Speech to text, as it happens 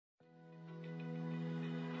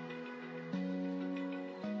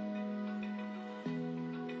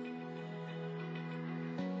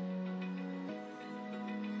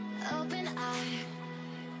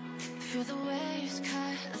Feel the waves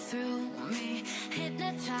cut through me,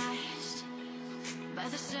 hypnotized by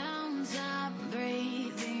the sounds I'm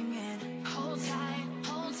breathing in. Hold tight,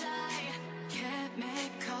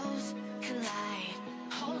 chemicals collide.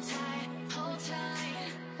 Hold tight, hold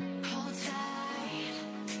tight, hold tight.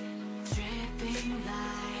 Dripping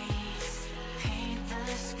lights paint the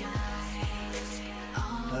skies.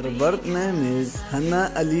 Her birth name is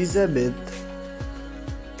Hannah Elizabeth,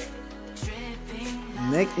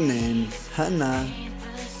 nickname Hannah.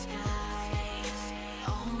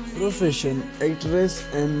 Profession actress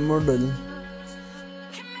and model.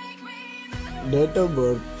 Date of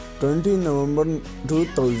birth 20 November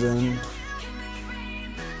 2000.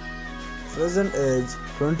 Present age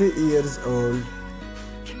 20 years old.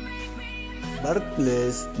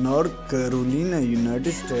 Birthplace North Carolina,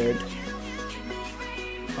 United States.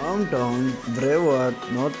 Hometown Brevard,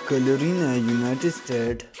 North Carolina, United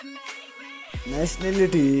States.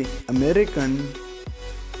 Nationality American.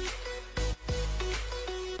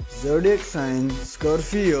 Zodiac sign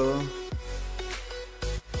Scorpio.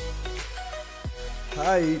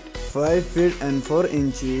 Height 5 feet and 4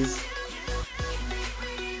 inches.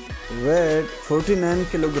 Weight 49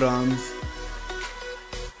 kilograms.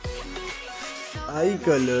 Eye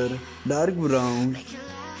color dark brown.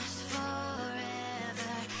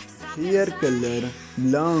 Hair color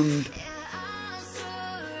blonde.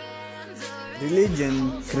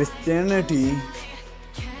 Religion Christianity.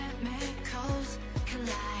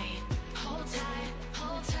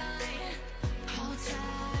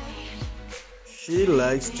 She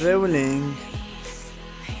likes traveling.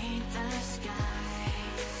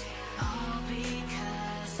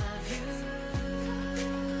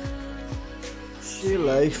 She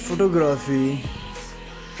likes photography.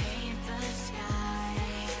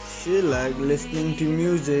 She likes listening to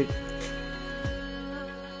music.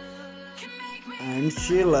 And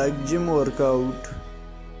she likes gym workout.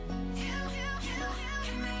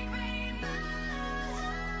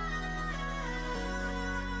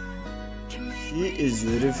 She is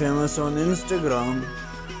very famous on Instagram.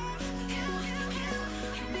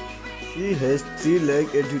 She has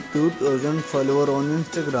 382,000 followers on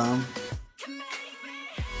Instagram.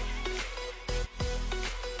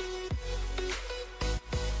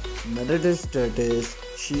 Marital status,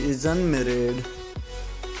 she is unmarried.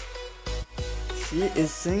 She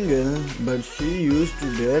is single, but she used to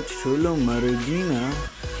date Solo Maradina.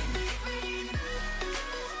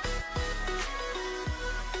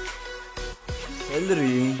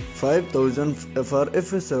 Salary 5,000 per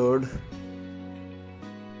episode.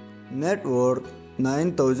 Net worth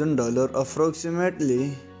 $9,000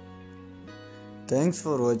 approximately. Thanks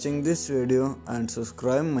for watching this video and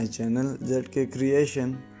subscribe my channel ZK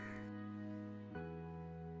Creation.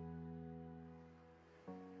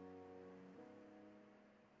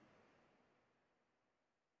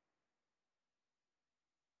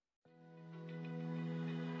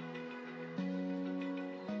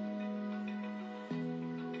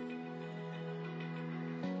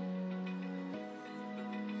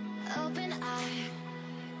 Open eye,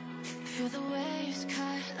 feel the waves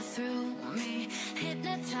cut through me,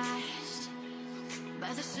 hypnotized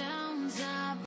by the sounds I'm